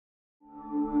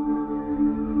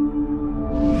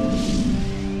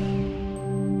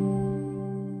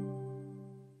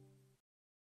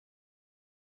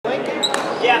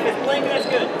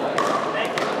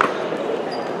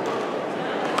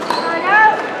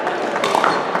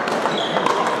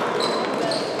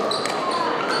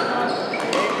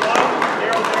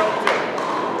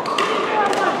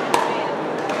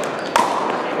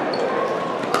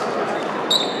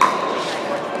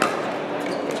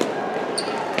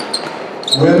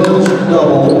Women's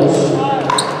doubles,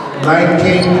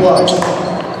 19 plus.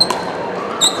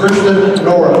 Kristen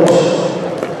Norris,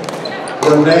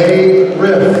 Renee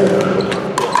Riff,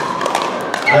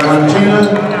 Valentina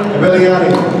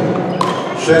Emiliani,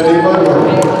 Cindy Butler.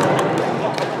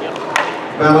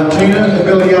 Valentina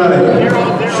Emiliani,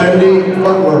 Cindy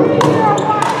Butler.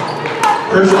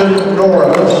 Kristen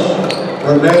Norris,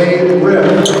 Renee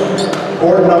Riff,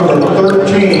 court number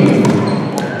 13.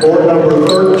 Court number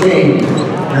 13.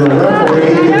 Your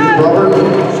referee is Robert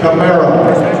Camara.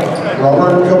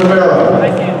 Robert Camara.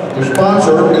 The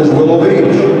sponsor is Willow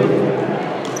Beach.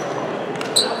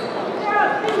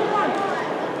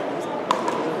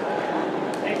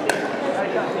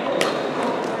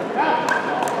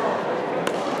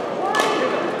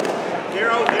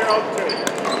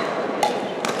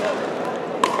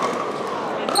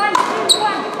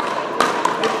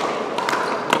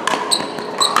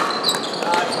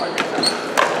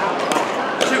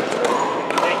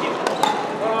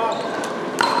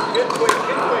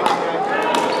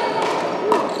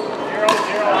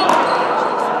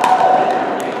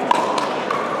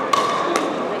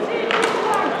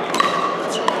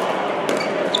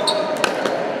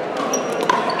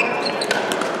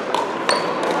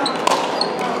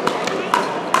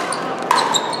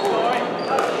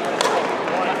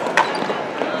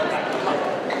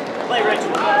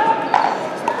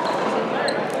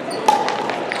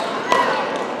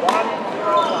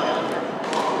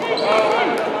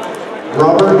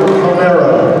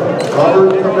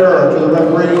 Robert Camara to the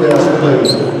referee desk,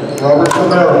 please. Robert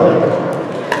Camara.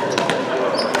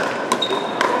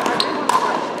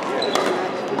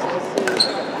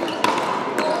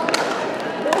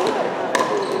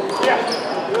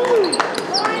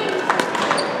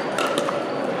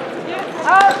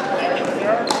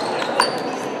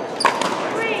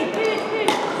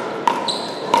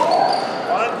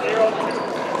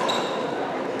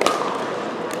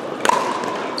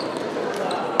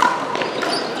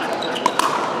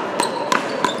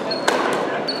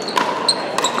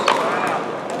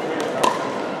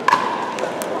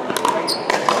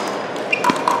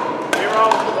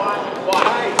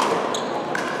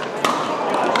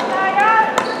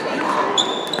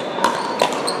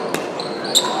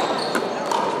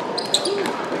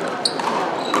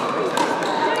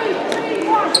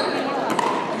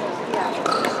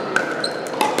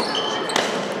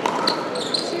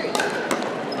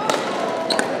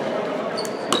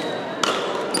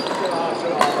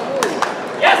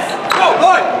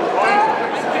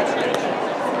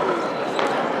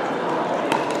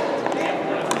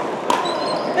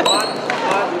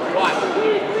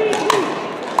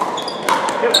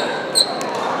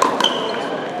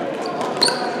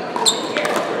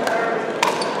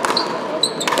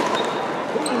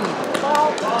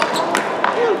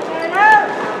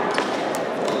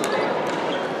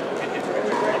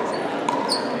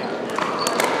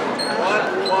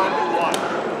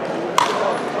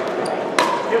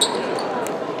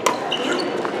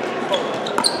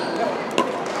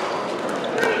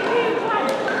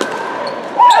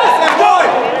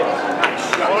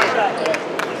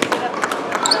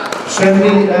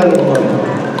 Cindy Edelman.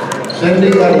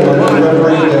 Cindy Edelman, the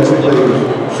referee desk,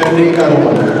 please. Cindy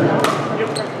Edelman.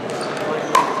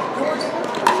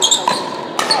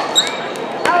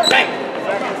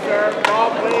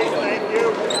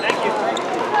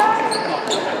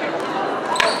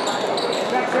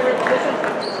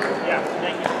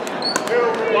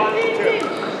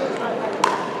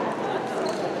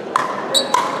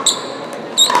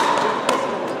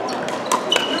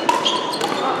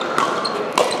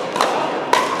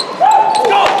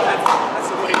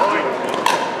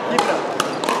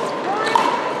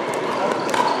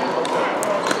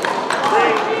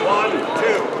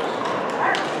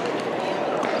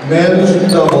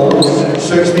 Men's doubles,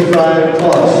 65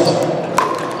 plus.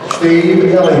 Steve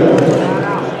Elliott.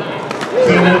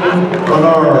 Keenan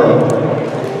Bernard.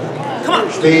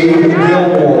 Steve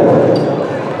Gilmore.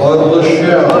 Bud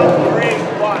Lachelle.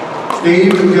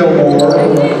 Steve Gilmore.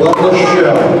 Bud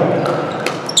Lachelle.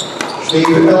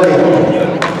 Steve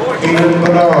Elliott. Keenan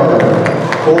Bernard.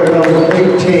 Court number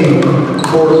 18.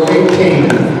 Court 18.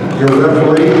 Your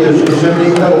referee is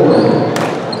Cindy Edelman.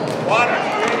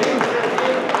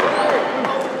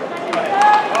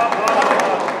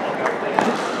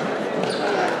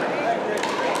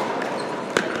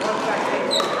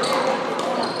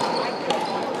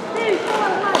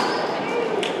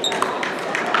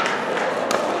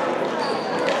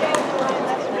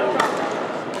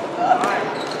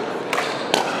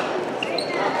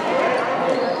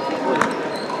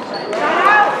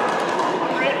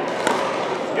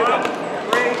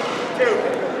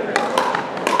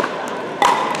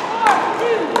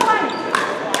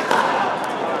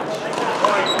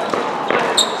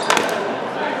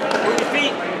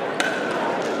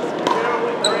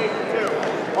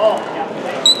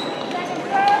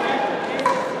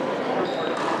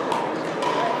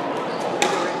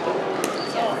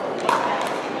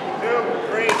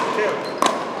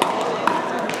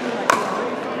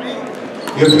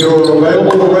 If you're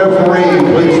available to referee,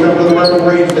 please come to the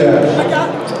referee's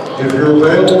desk. If you're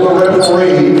available to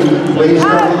referee, please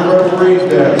come to the referee's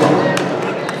desk.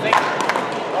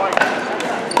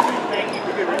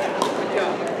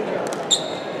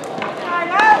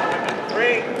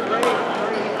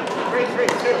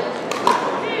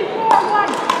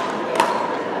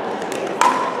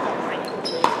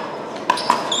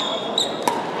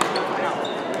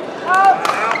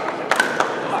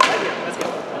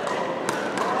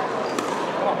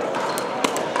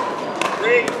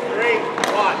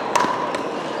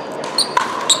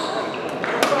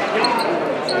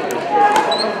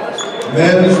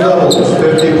 Men's doubles,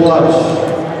 50 plus.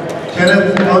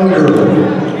 Kenneth Unger,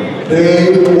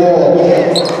 Dave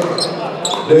Walsh,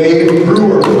 Dave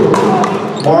Brewer,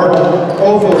 Mark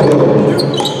Ofoven,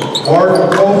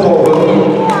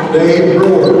 Dave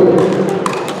Brewer.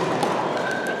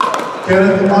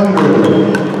 Kenneth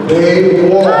Unger,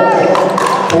 Dave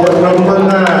Walsh, court number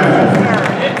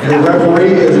 9. Your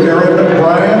referee is Aaron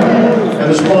Bryan, and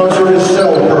the sponsor is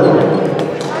Selkirk.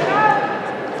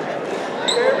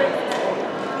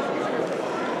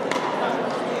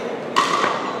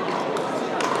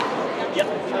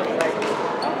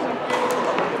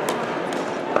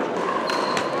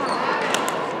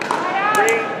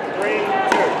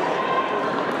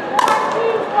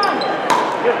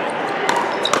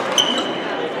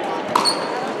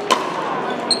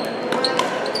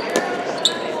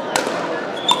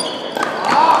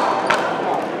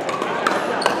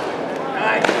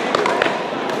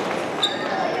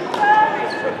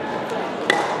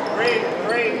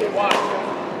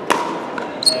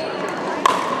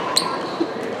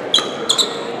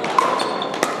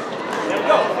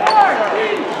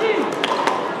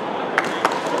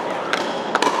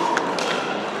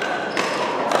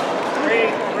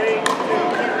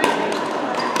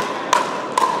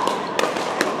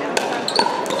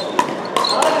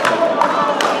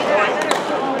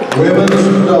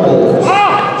 Women's doubles,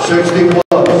 60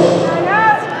 plus.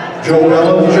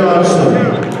 Joel Johnson,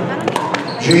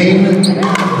 Jean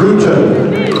Bruton,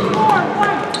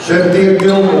 Cynthia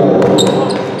Gilmore,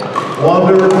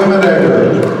 Wanda Immenegger,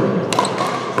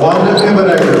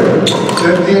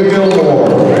 Cynthia Gilmore,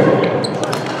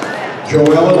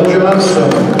 Joel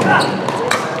Johnson,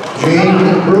 Jean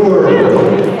Brewer,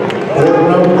 court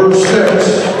number 6.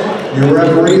 Your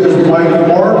referee is Mike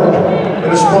Mark,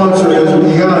 and the sponsor is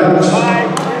Onyx,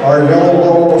 our yellow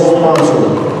ball sponsor,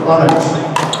 Onyx.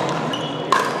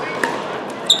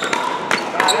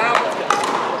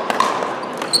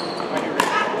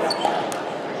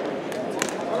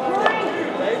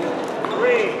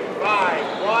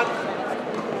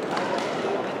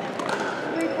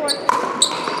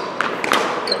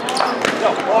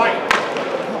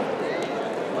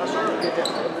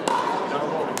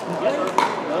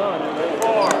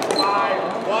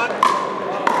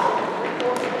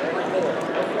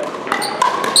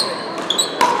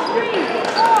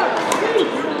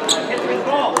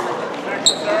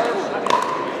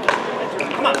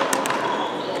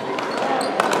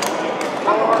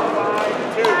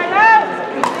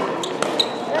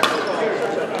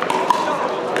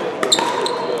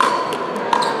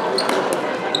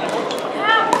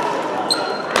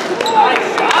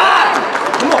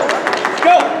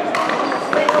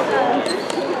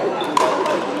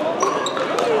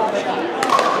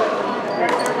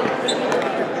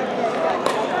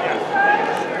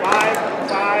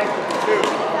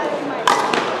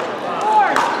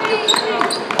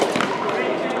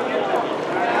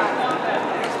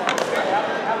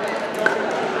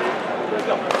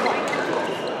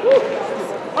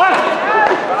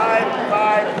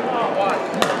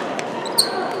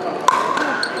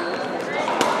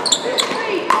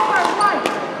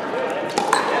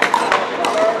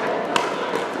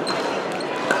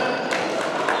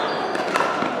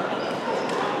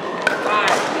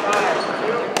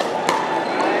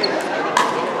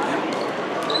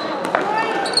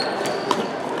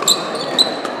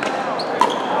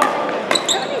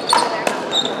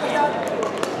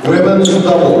 Women's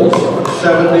doubles,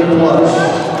 70 plus.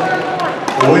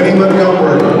 Winnie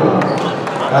Montgomery,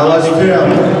 Alice Tim,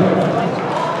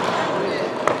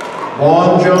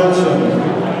 Vaughn Johnson,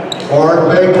 Bart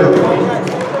Baker.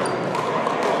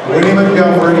 Winnie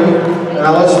Montgomery,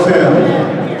 Alice Tim,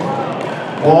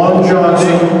 Vaughn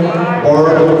Johnson,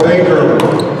 Bart Baker.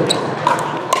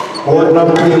 Court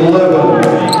number 11.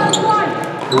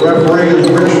 The referee is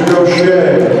Rich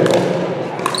Gaucher.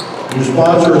 Your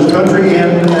sponsor is Country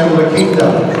Inn and La Quinta.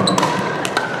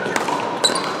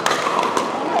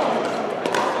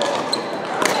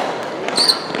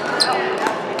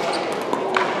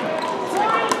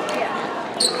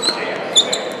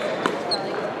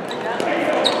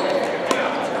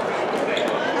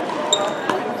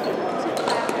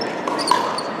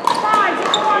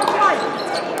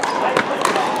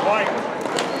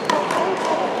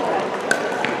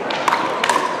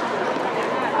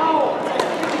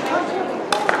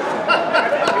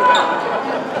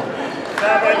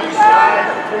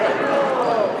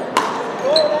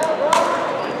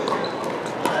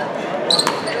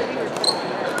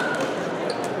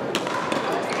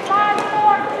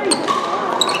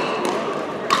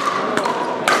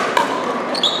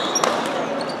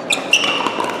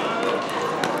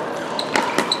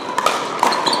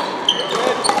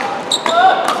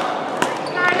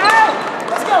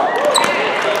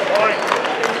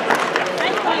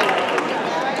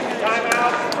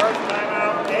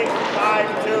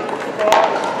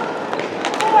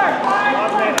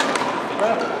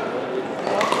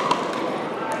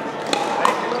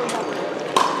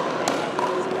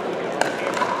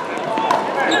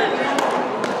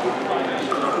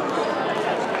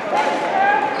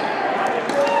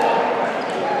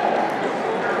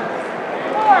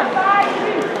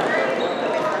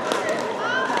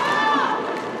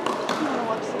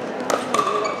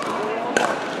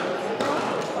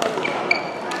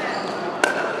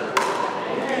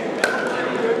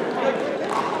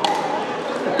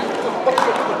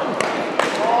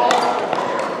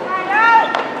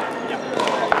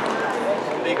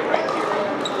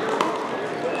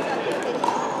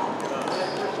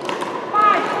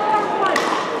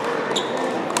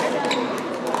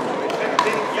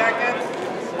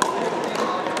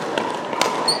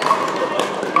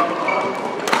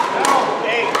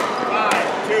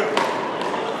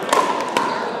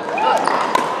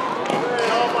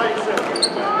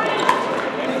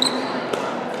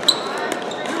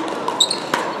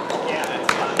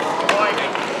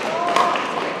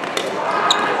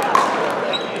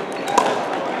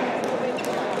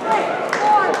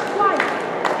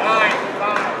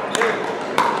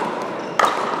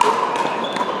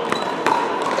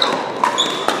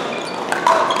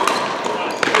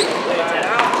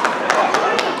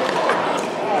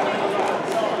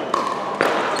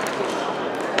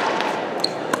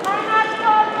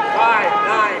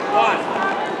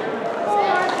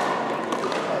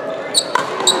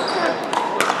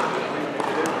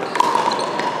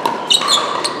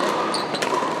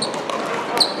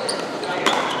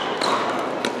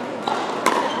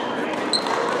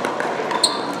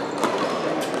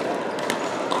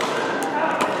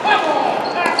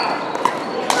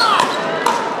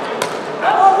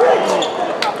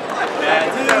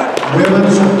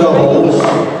 Women's doubles,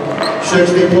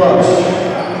 60 plus.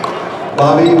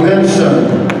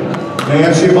 Svensson,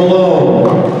 Nancy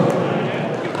Malone,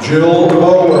 Jill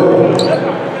Gore,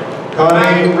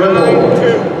 Connie Rebel,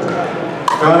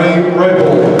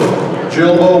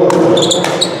 Jill Gore,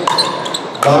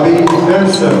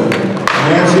 Svensson,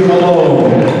 Nancy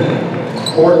Malone,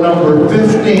 court number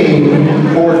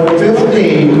 15, court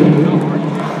 15.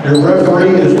 Your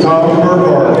referee is Tom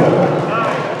Burkhardt.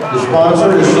 The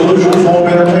sponsor is Solutions Home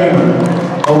Entertainment,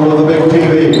 home of the big TV.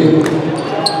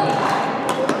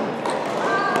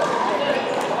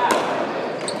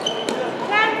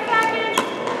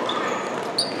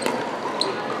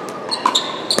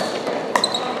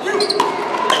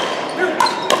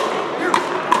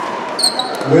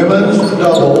 Women's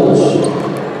doubles,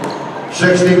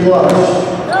 60 plus.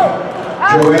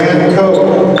 Joanne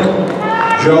Coe,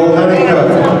 Joe Honeycutt,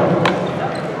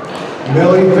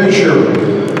 Millie Fisher,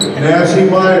 Nancy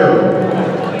Meyer,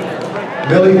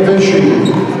 Millie Fisher,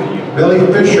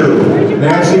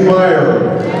 Nancy Meyer,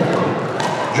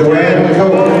 Joanne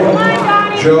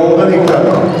Coe, Joe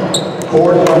Honeycutt,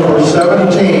 court number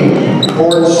 17,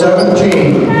 court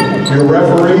 17. Your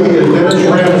referee is Dennis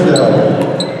Ramsdell.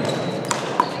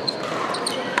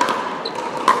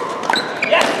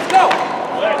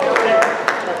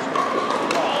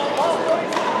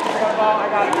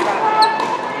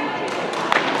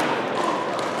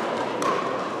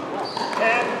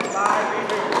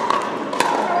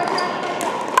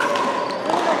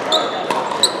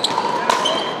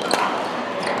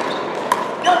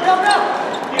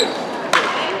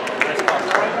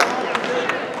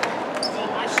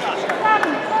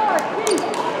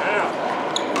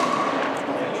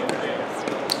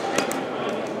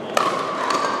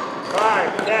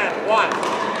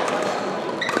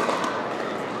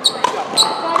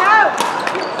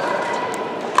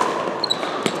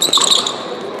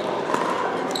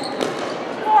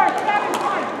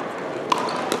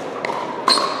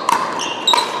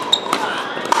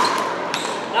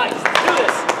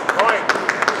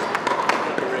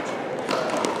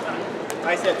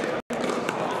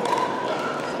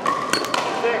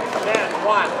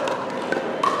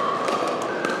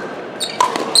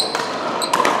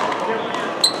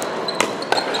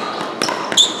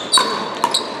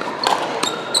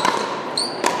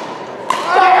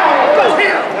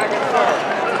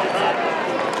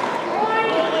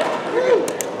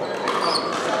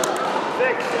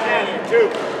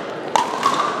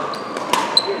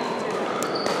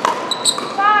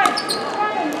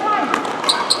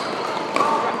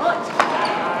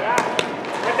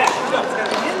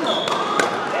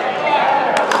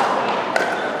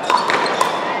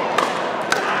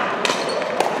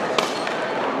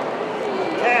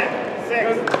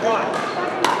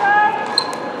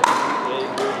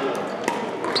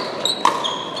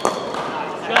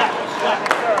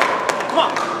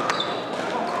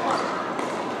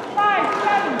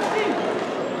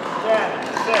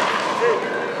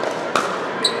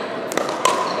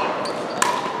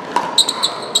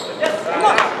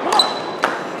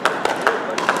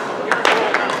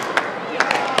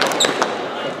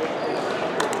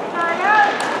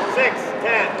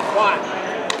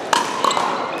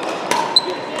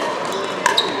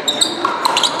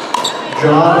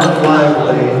 John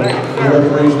Lively. The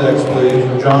referee's next, please.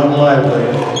 John Lively.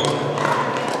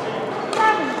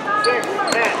 6,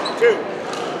 10, 2.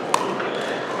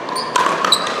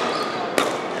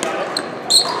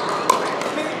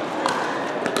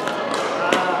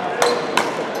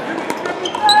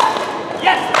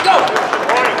 Yes, go!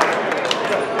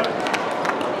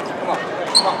 Come on,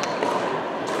 come on.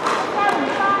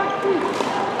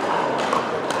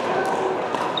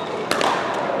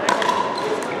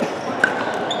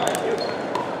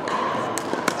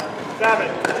 7,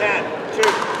 10, 2.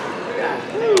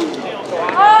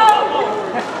 Oh!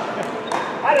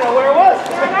 I don't know where it was.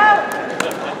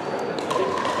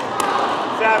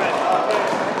 7, 10,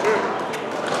 2.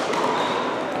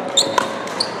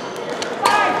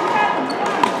 5, 7,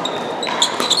 1.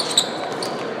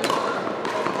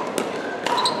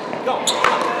 Go.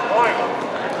 Point.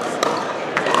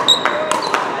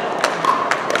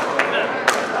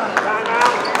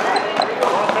 Timeout.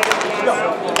 Go.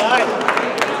 9.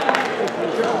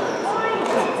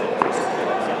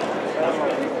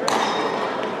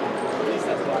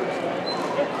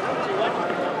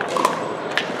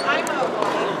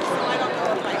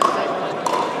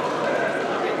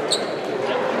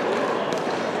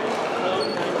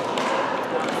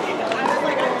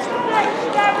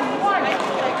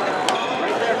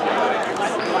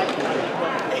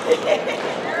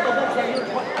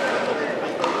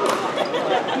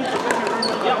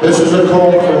 This is a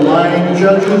call for line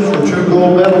judges for 2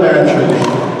 gold medal matches.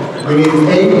 We need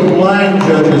 8 line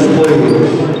judges, please.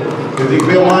 If you can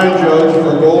be a line judge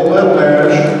for a gold medal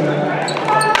match,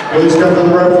 please come to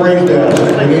the referee's desk.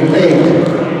 We need 8.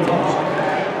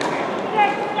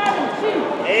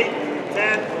 8,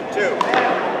 10, 2.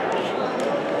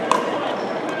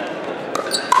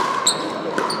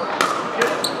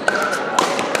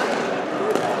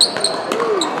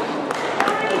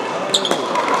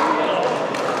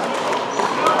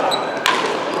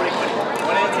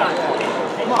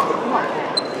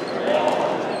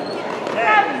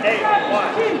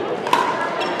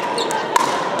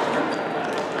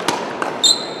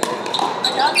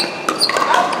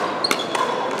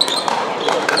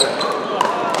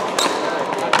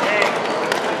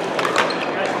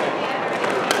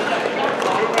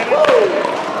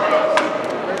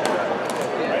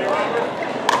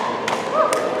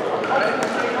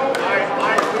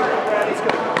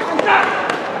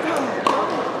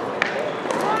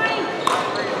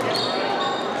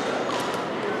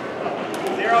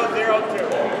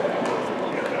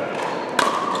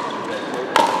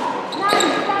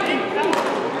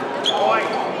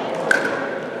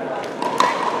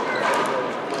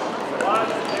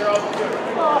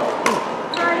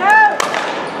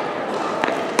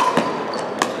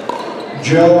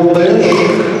 Joe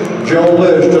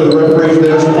Lish to the referee's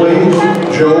desk, please.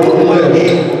 Joe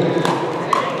Lish.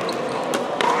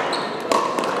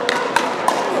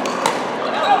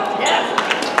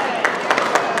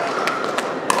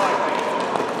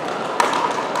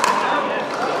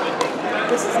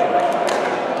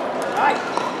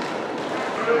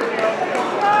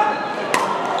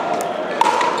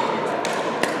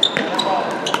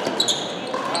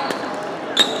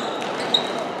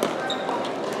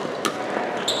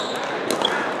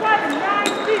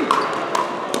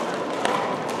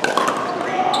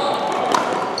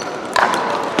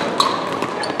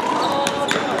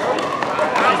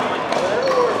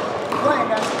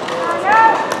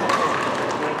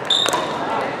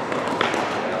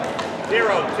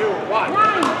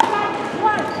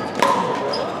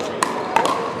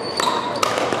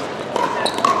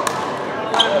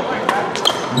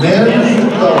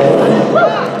 Men's golf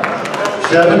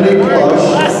 70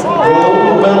 plus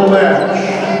gold medal match.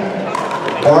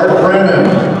 Bart Brennan,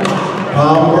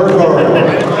 Tom Burkhardt,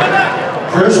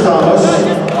 Chris Thomas,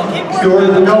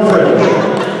 Stuart Helfrich.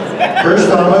 Chris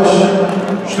Thomas,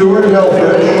 Stuart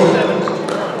Helfrich,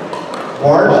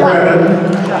 Bart Brennan,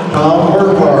 Tom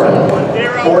Burkhardt.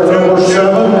 Court number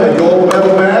 7, a gold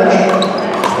medal match,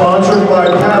 sponsored by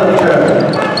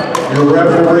Paddletech. Your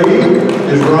referee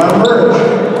is Ron Birch.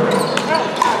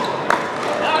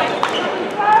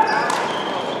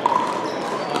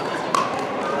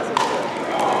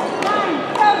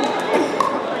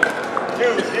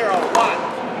 2-0-1.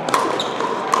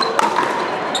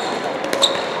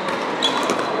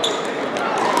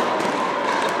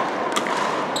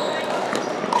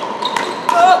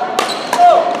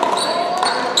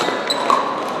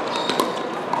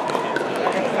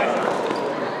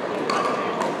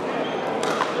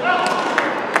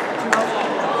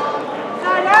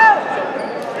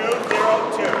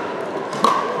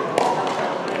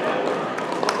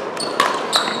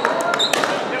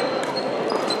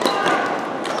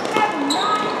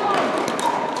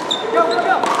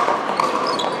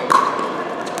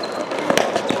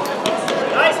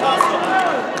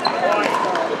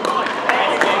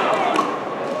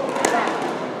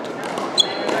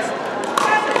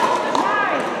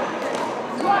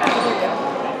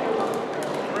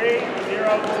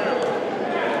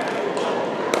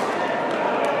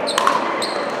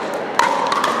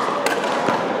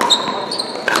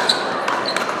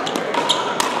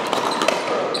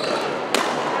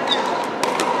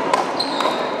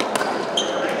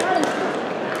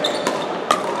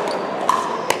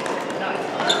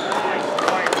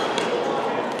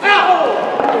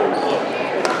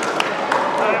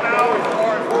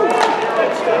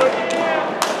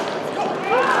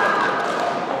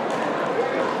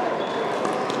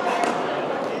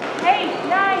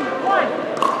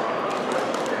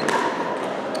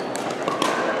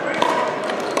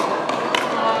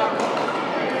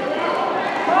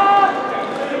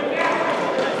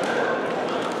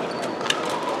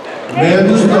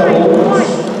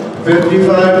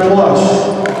 55 plus,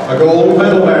 a gold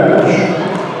medal match.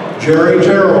 Jerry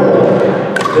Terrell,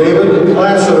 David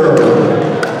Lassiter,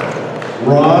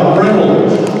 Ron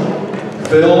Reynolds,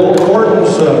 Phil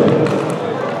Mortensen.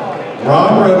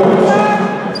 Ron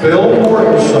Reynolds, Phil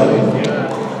Mortensen,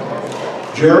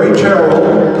 Jerry Terrell,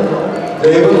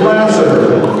 David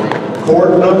Lassiter.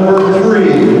 Court number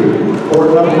 3. Court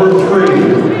number 3.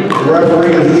 The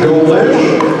referee is Joe Lish.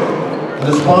 And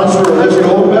the sponsor of this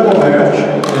gold medal match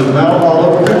is Mount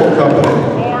Olive Pickle Company.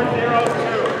 4-0-2.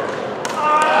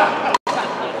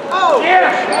 Oh!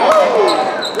 Yes!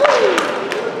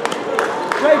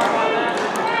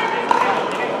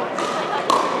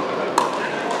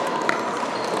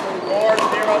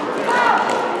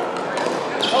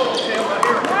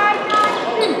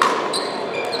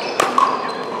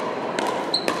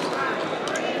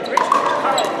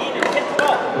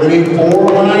 We need 4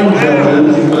 line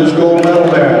judges for this gold medal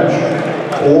match.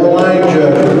 4 line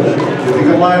judges. If you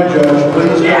can line judge,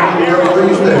 please come to the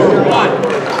referee's table.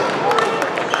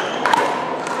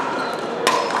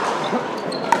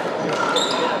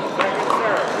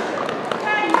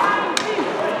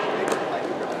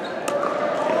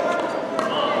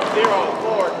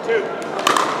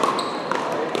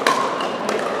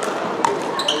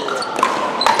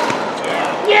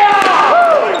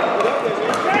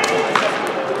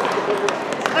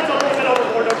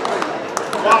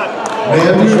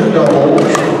 Men's doubles,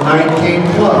 19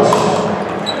 plus.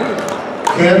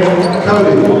 Kent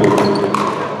Cody,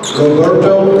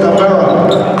 Roberto Camara,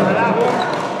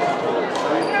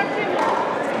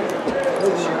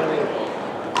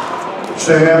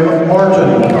 Sam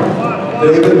Martin,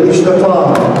 David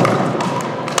Stefan,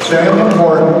 Sam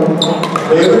Martin,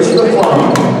 David Stefan,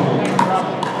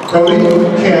 Cody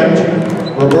Kent,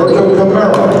 Roberto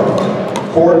Camara.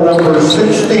 Court number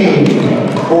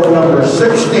 16. Court number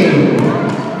 16.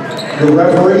 Your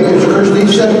referee is Christy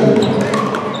Sitton.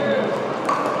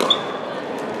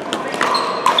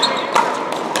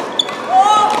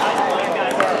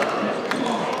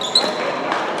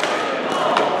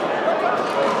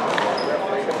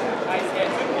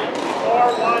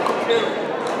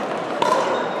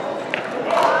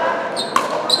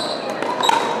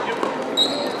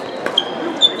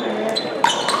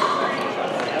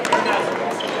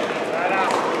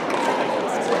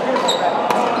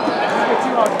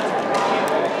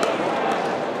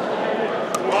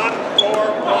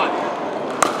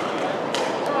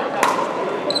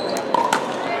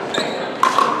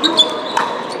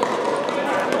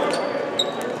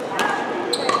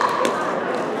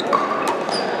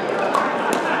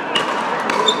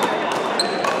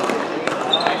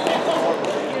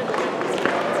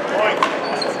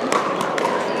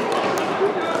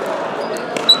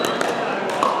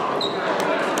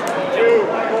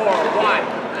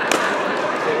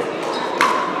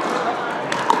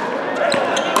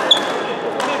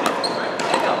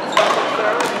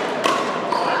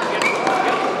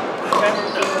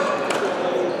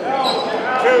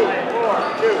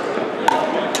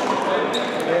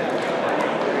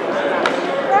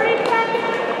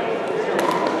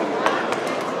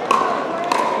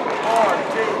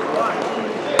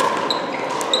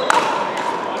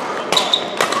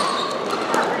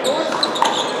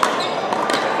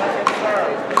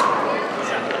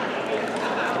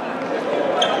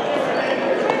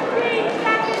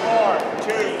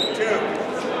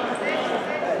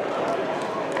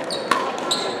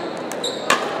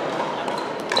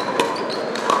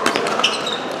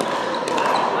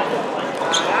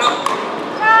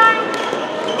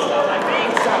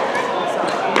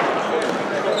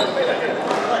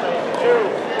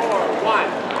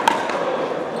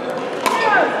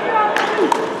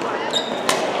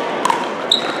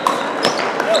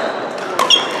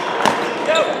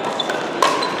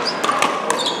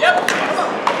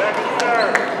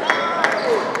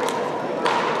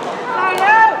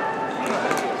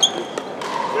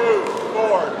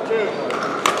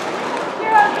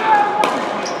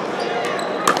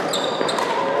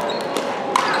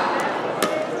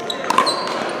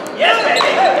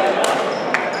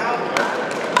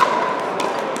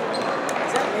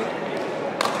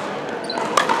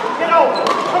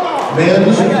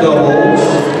 Men's doubles,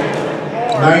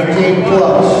 19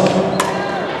 plus.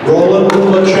 Roland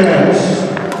LaChance,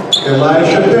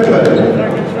 Elisha Pippin,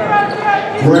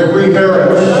 Gregory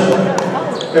Harris,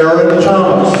 Aaron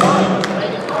Thomas,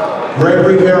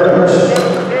 Gregory Harris,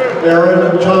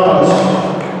 Aaron Thomas,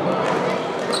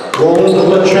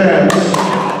 Roland LaChance,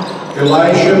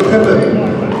 Elisha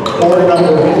Pippin, court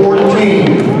number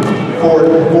 14, court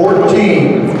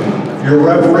 14. Your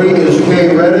referee is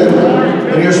Kay Redden,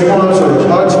 and your sponsor is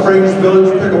Hot Springs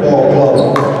Village Pickleball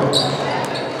Club.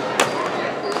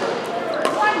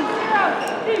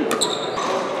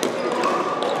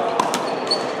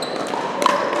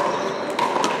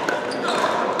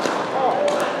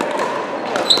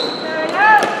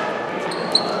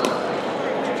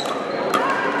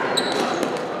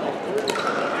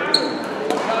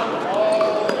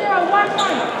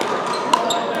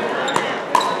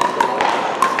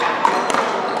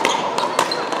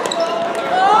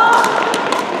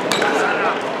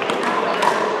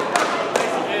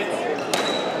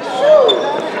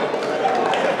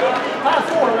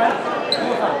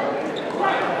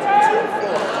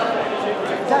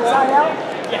 Side out?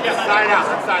 Yeah, side out.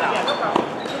 That's side out. Yeah, no problem.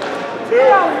 2,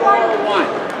 4, 1.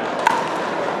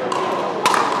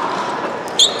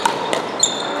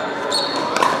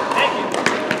 Thank you.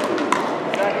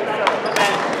 Okay.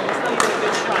 It's not even a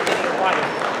good shot getting it wide.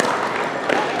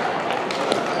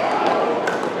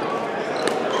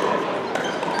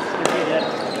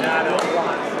 Yeah, I know.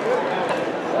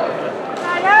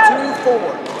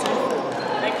 2-4.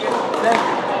 Thank you. Thank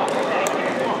you.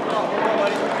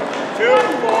 2,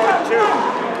 4,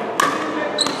 2.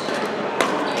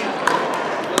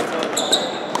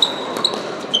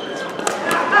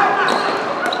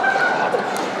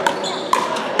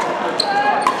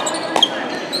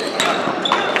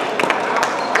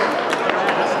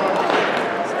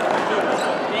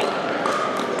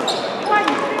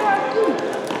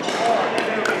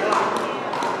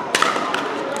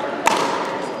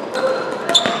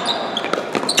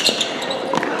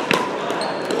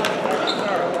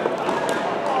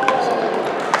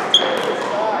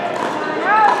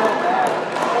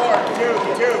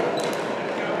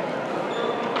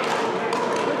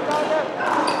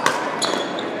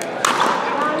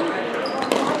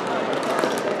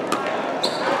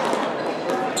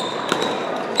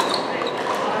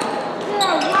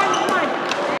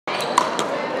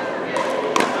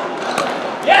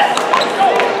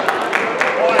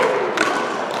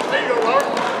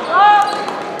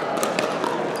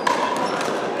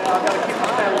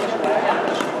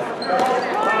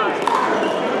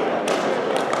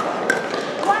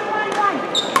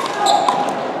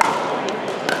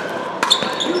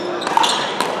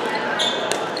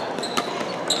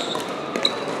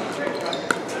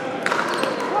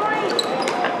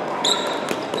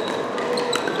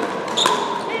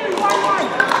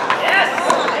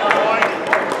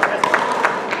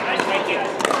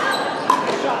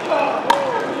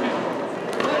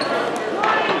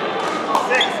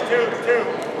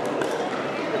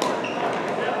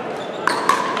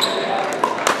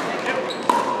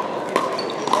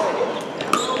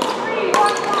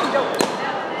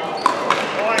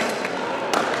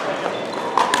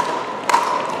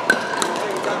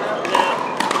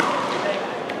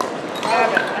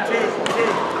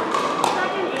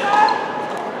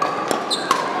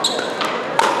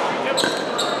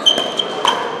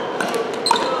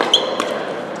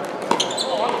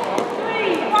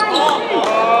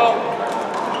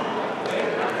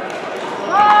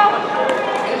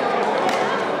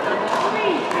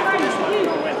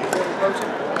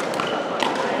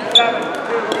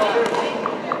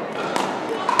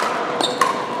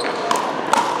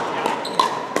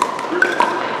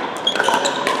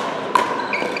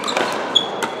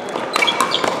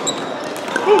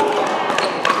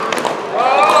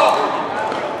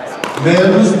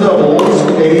 Men's doubles,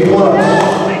 80 plus.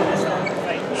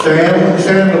 Sam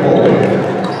Sandoval,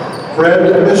 Fred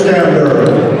Istander,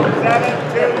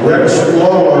 Rex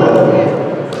Lawler,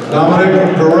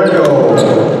 Dominic Greco,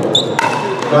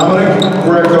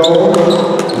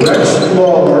 Rex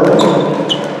Lawler,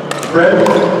 Fred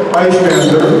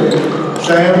Istander,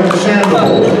 Sam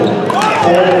Sandoval,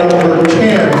 court number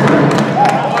 10.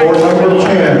 Court number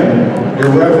 10.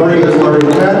 Your referee is Larry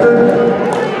Patrick.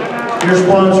 Your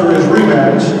sponsor is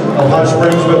Remax of Hot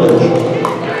Springs Village.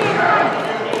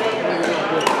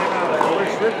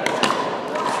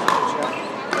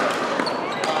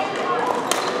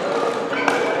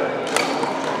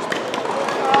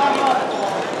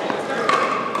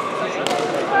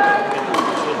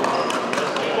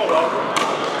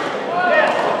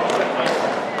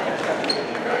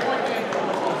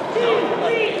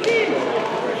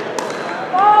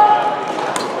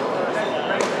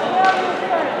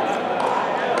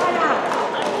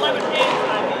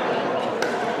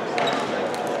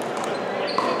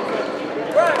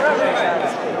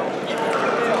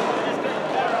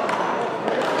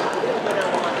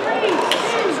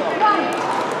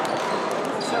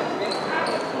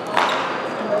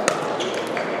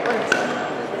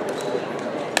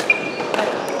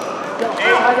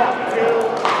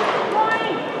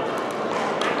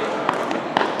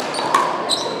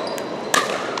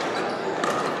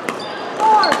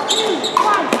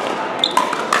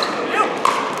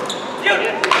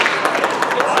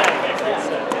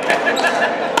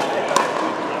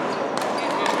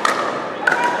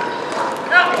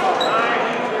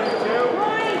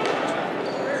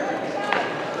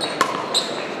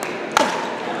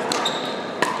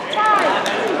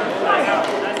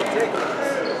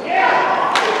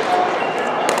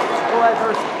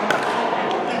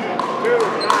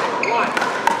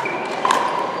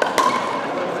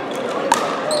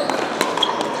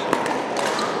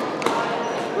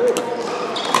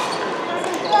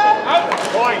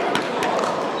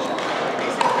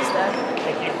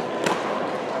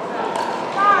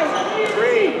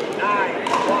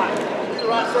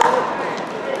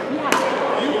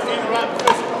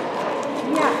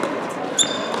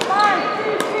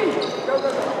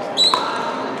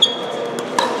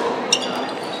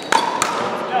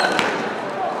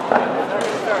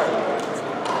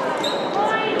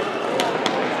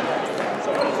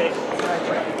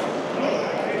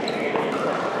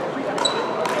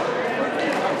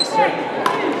 Sandoval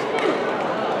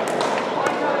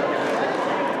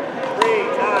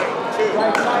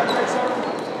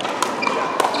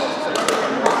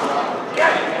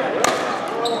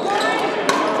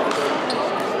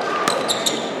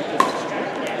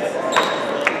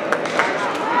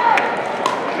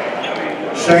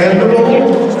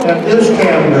and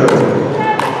Iskander.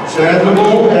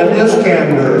 Sandoval and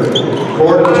Iskander.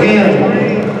 Court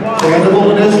 10.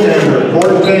 Sandoval and Iskander.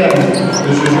 Court 10.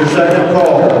 This is your second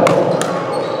call.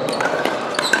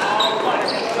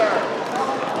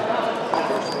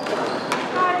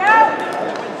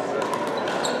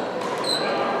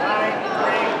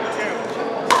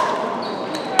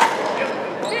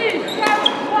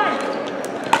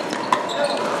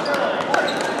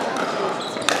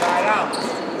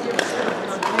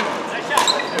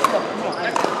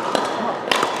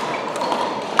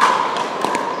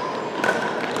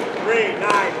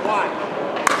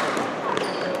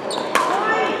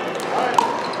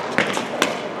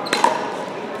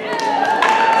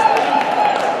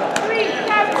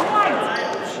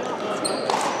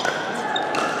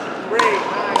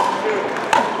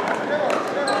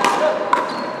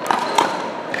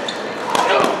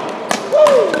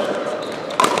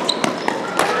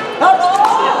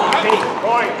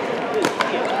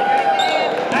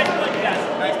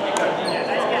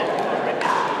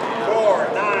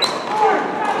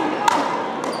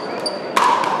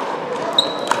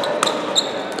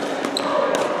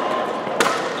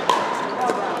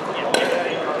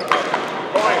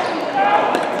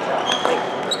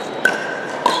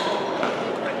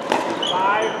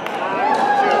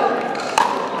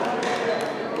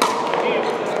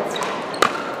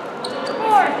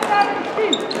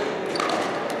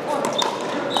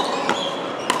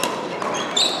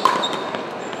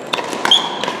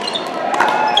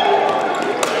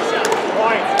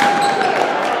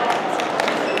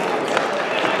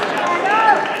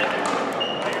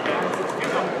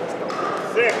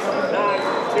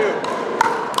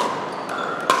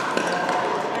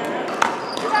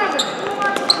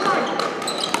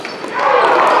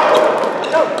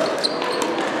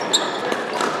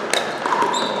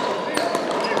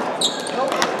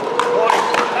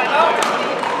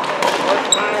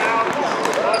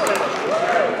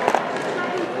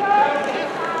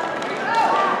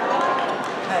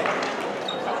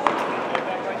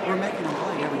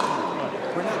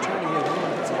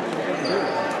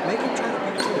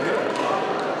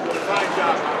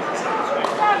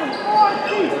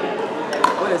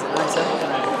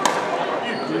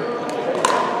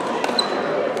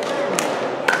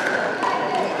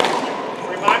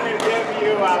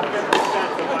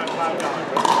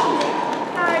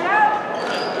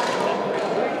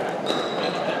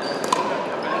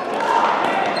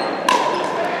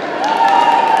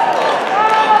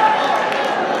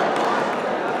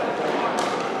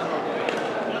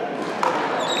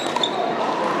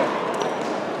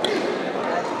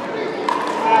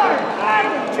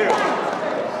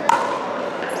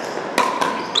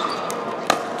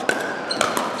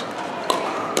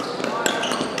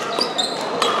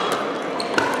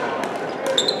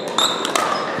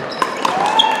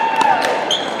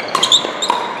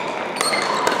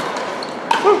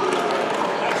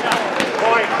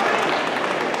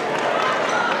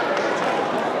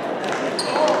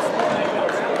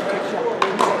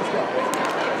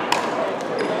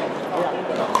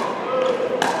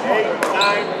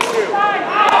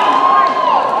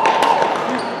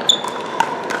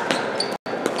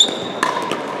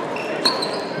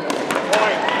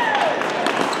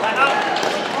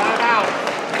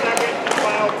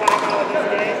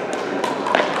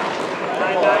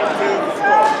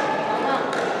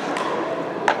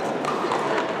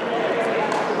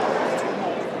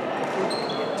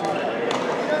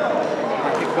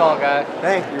 Call, guy.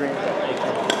 Thank you.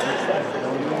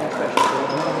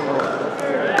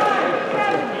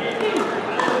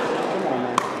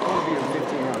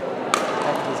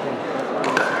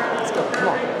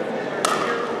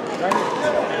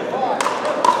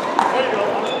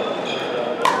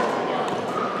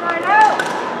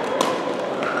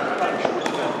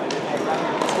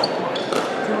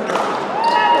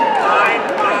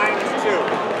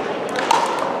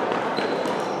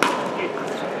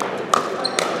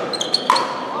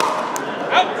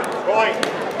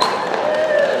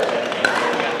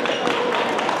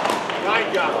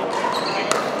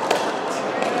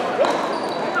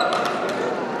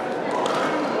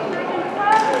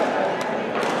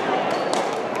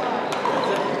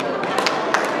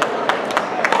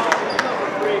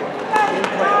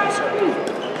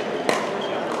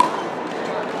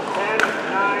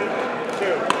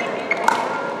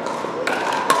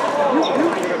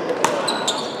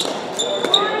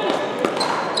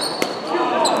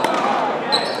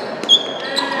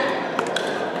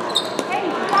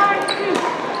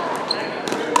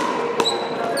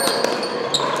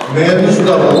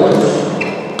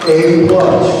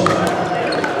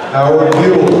 Howard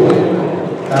Buell,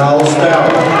 Al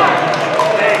Stout,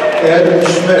 Ed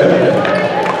Smith,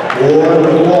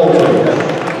 Warren Walters.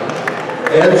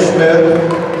 Ed Smith,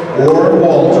 Warren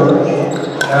Walters,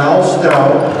 Al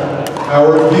Stout,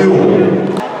 Howard Buell.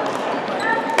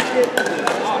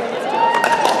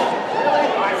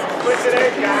 Switch it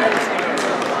 8, guys.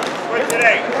 Switch it 8.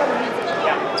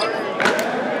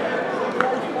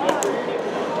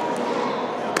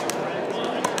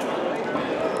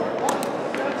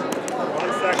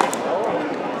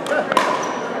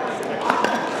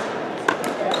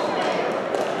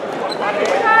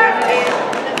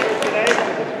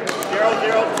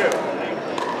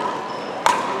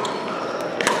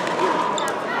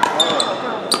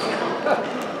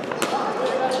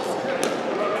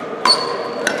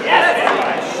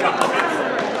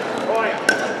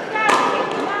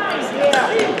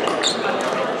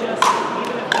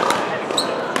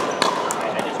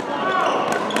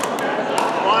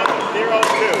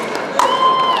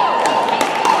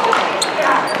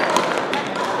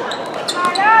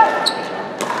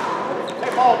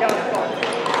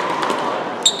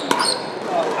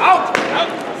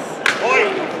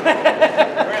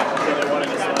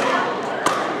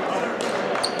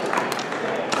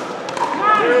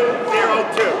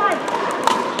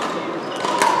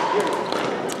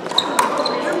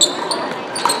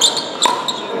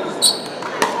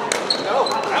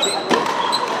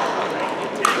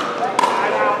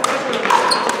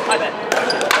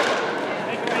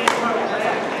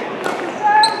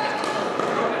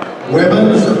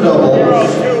 Women's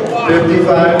doubles,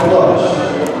 55 plus.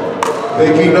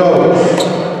 Vicky Knows,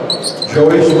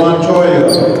 Joyce Montoya,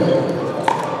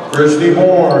 Christy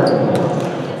Bourne,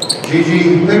 Gigi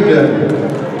Higdon,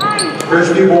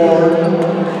 Christy Bourne,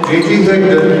 Gigi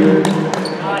Higdon,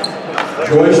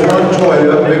 Joyce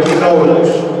Montoya, Vicky Knows.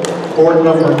 Court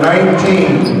number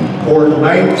 19, court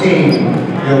 19.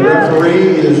 Your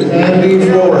referee is Andy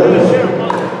Flores.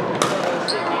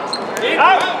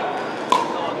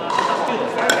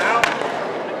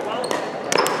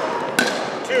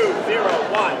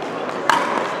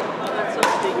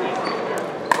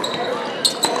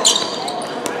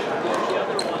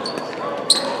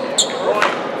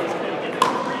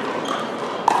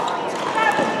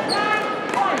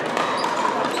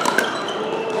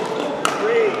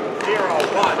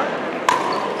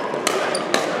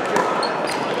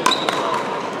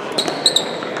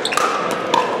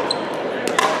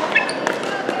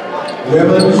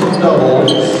 Women's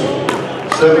doubles,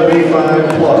 75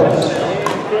 plus.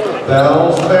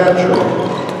 Val Spatcher,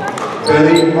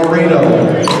 Betty Marino,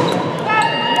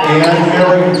 Ann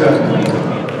Harrington,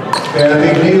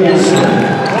 Kathy Nielsen,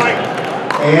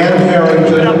 Ann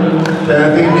Harrington,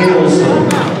 Kathy Nielsen,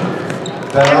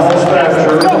 Val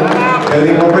Spatcher,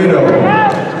 Betty Marino.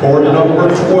 Court number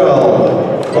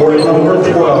 12. Court number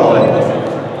 12.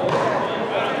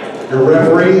 Your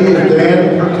referee is Dan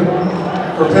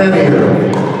Perpenier.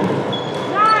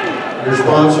 Your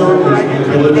sponsor is the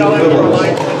Village of Villas.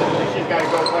 She's got to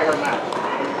go play her match.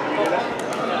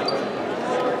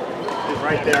 She's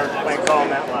right there, playing call on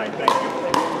that line. Thank you.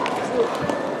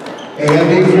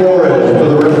 Andy Flores, to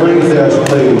the referee's desk,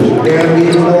 please. Andy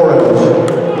Flores.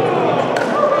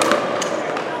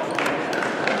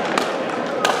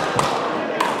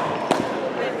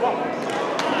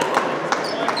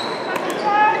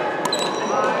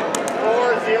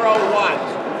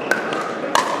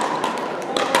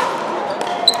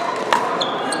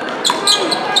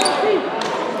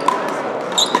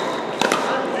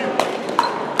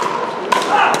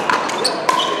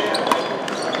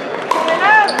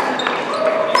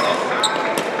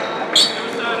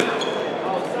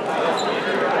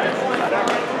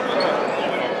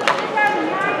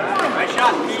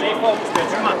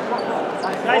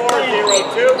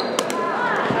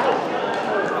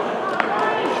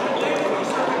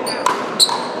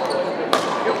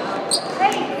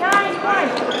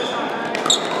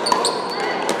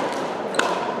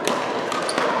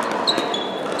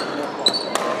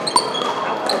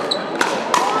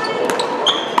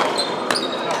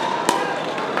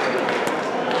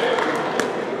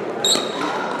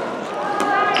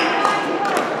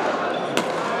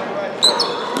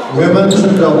 Women's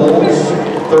doubles,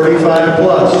 35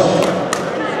 plus.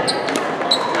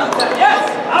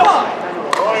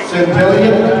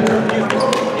 Centillion,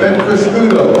 Ben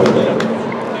Criscudo,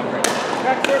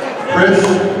 Chris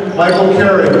Michael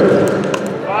Carey,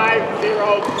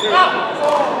 5-0-2.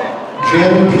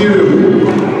 Jen Pugh,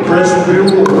 Chris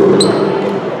Bueller,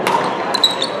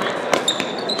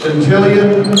 Centillion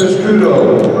Criscudo,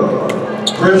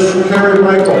 Chris Carey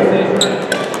Michael,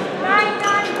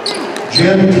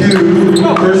 Jen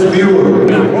Pugh, Chris Bueller.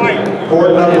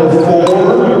 Court number 4,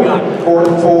 court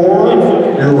 4,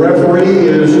 your referee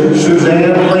is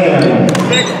Suzanne Land.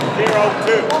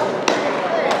 6-0-2.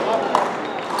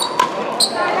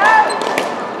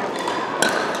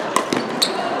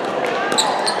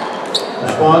 The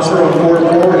sponsor on court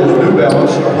 4 is New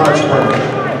Balance of Hot Springs.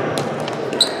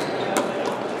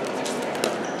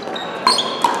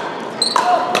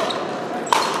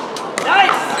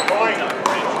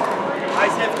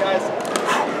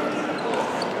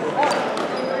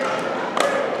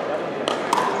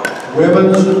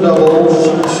 Women's doubles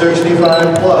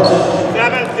 65 plus.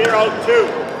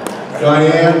 7-0-2.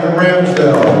 Diane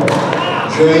Ramsdell,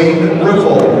 Jane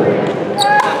Riffle,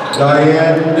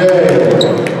 Diane Day,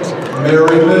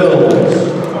 Mary Mills,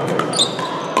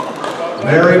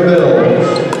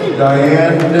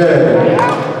 Diane Day,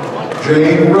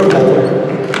 Jane Riffle,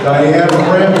 Diane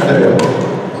Ramsdell.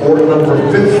 Court number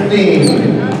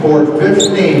 15, court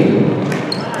 15.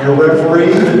 Your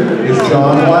referee is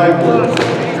John Wagner.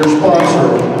 Your sponsor,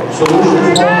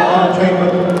 Solutions Home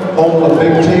Entertainment, home of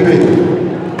Big TV.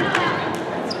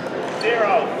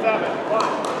 0-7-1.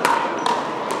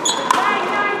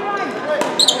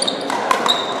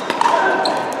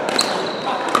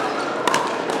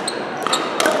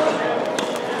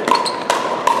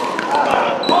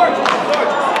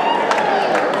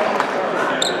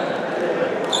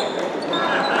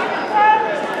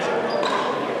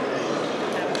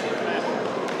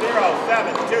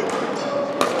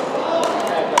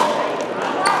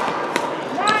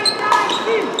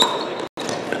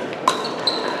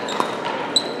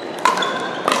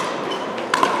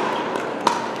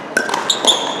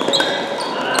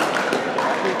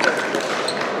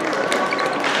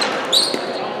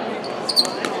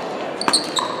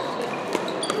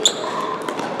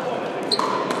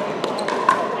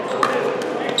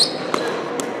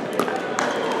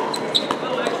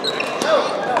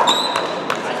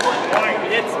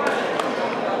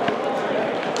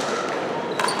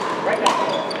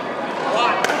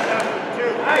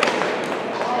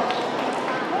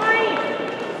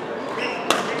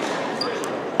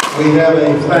 We have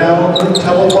a found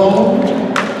telephone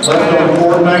left on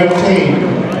court 19.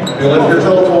 If you left your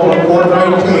telephone on court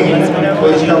 19,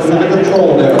 please come to the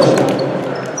control desk.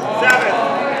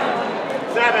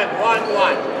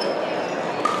 7-1-1.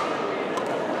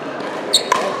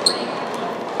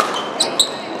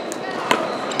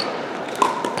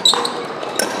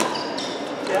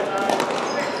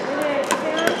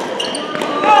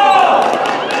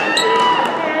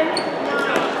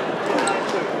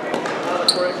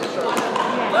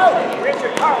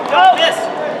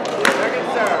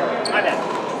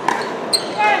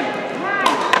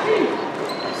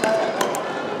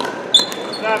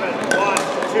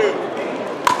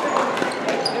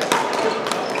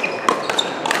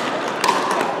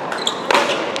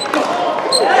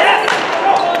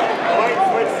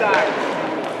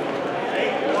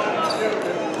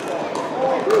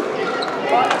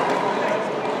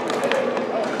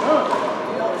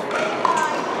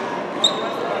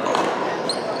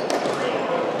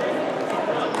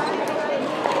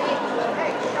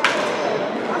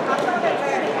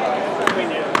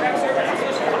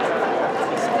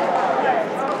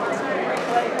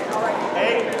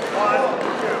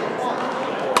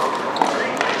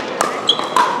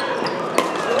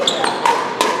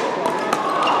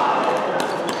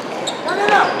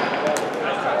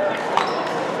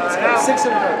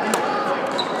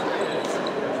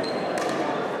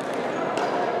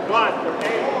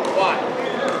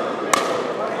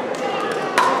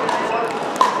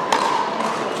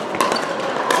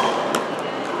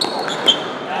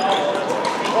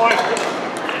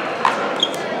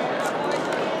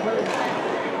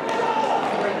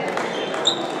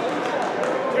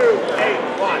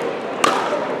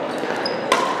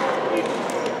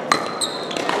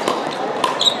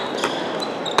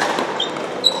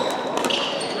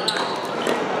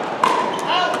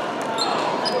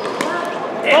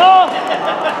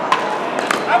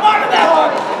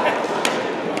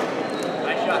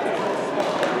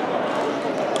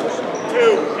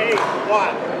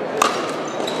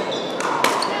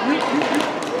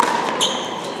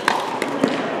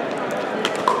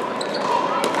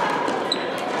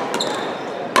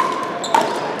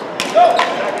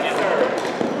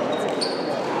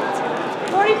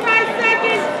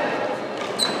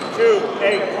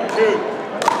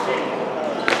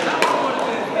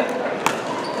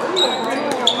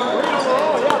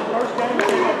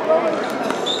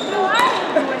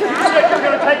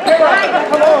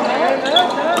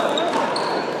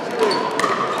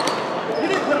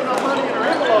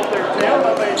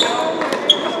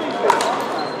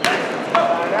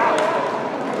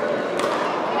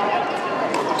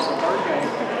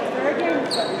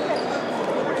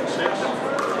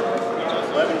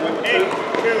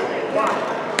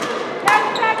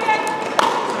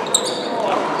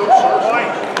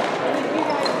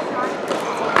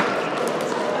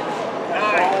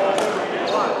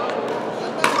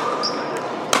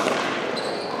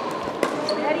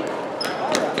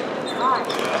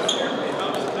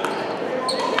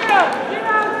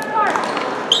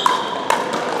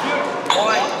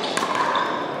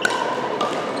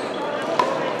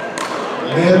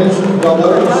 Men's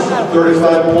doubles,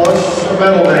 35 plus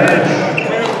medal match.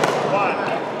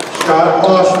 Scott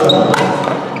Austin,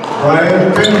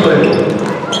 Brian Finley,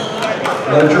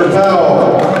 Fletcher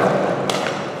Powell,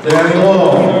 Danny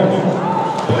Long.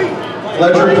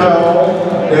 Fletcher Powell,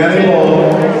 Danny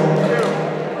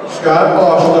Long, Scott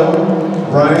Austin,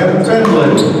 Brian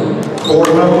Finley. Court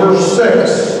number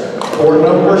 6. Court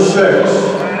number 6.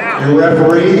 Your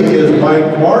referee is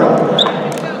Mike Martin,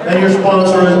 and your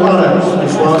sponsor is Onyx, the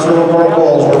sponsor of our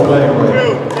balls we're playing with. 2,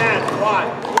 10,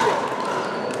 1.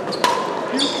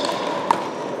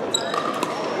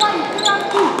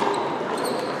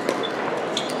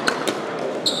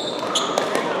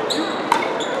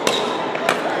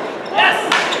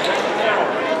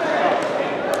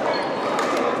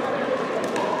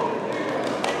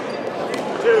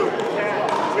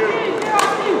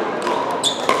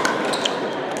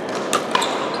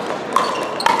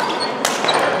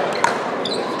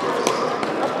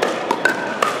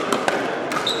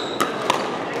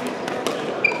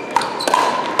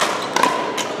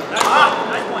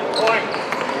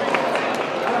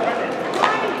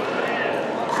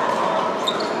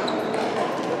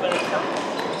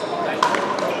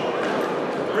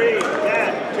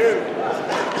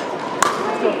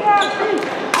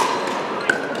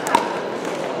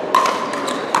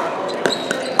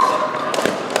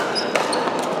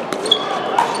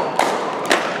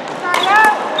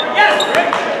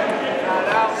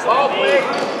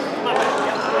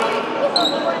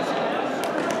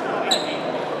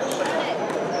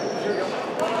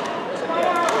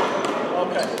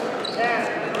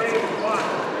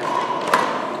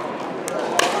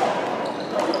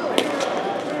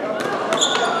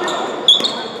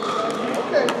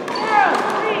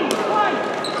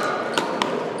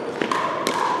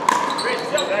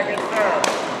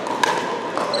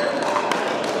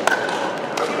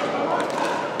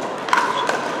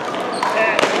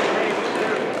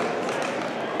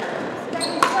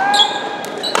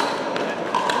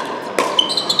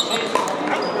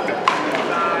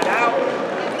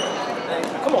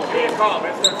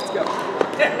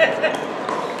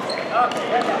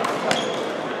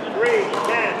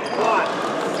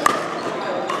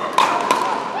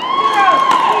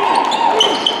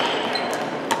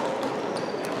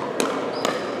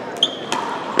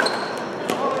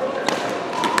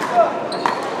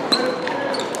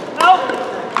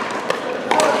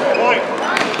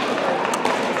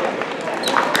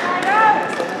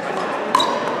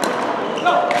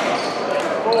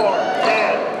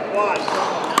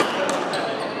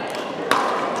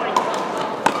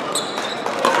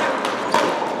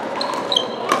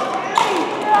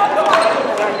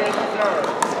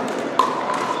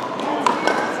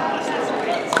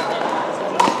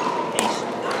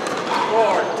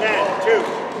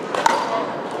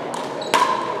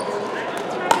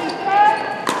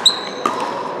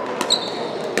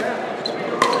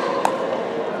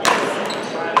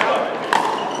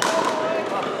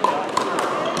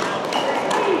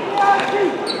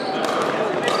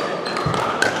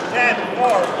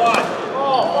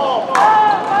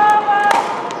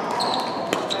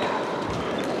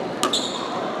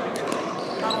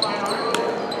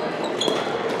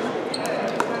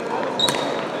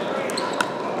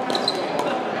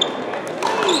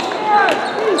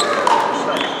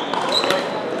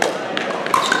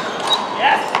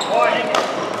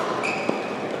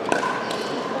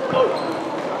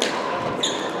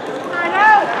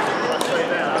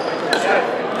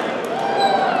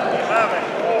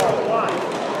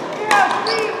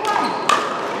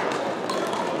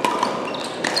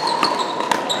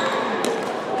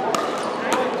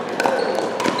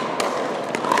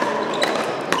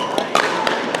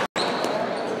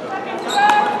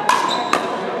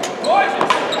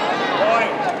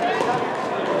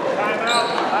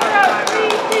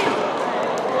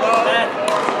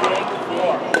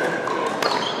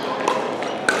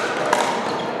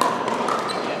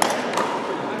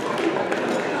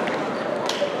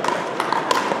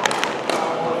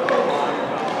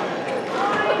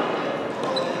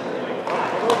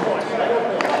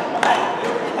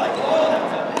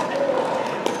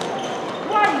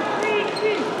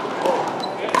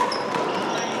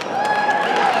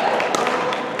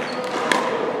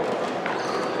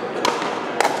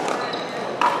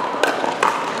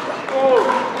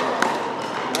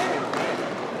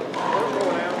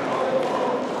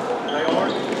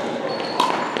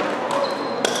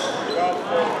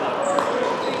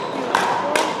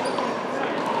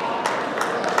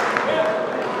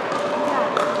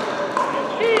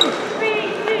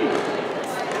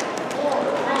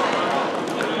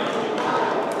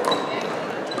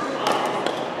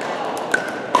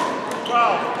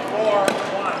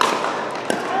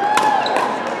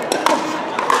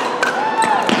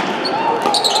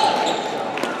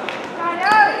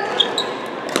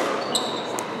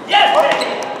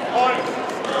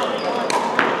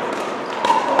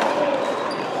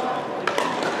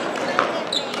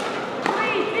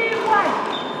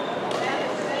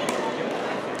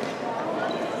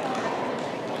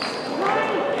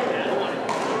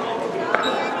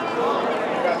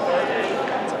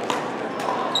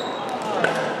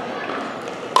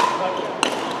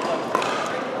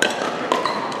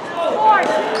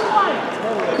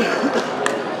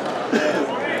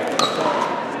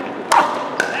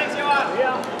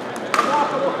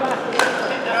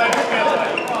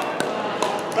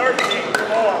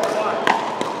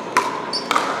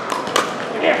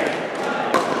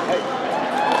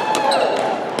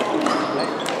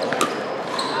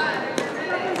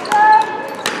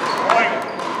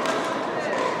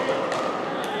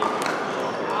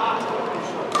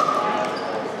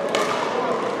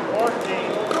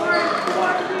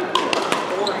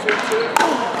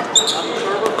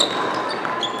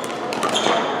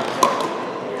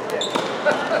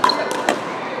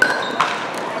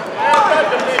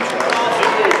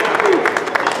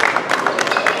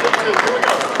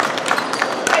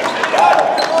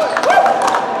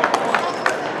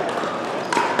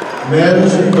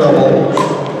 Men's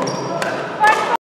doubles.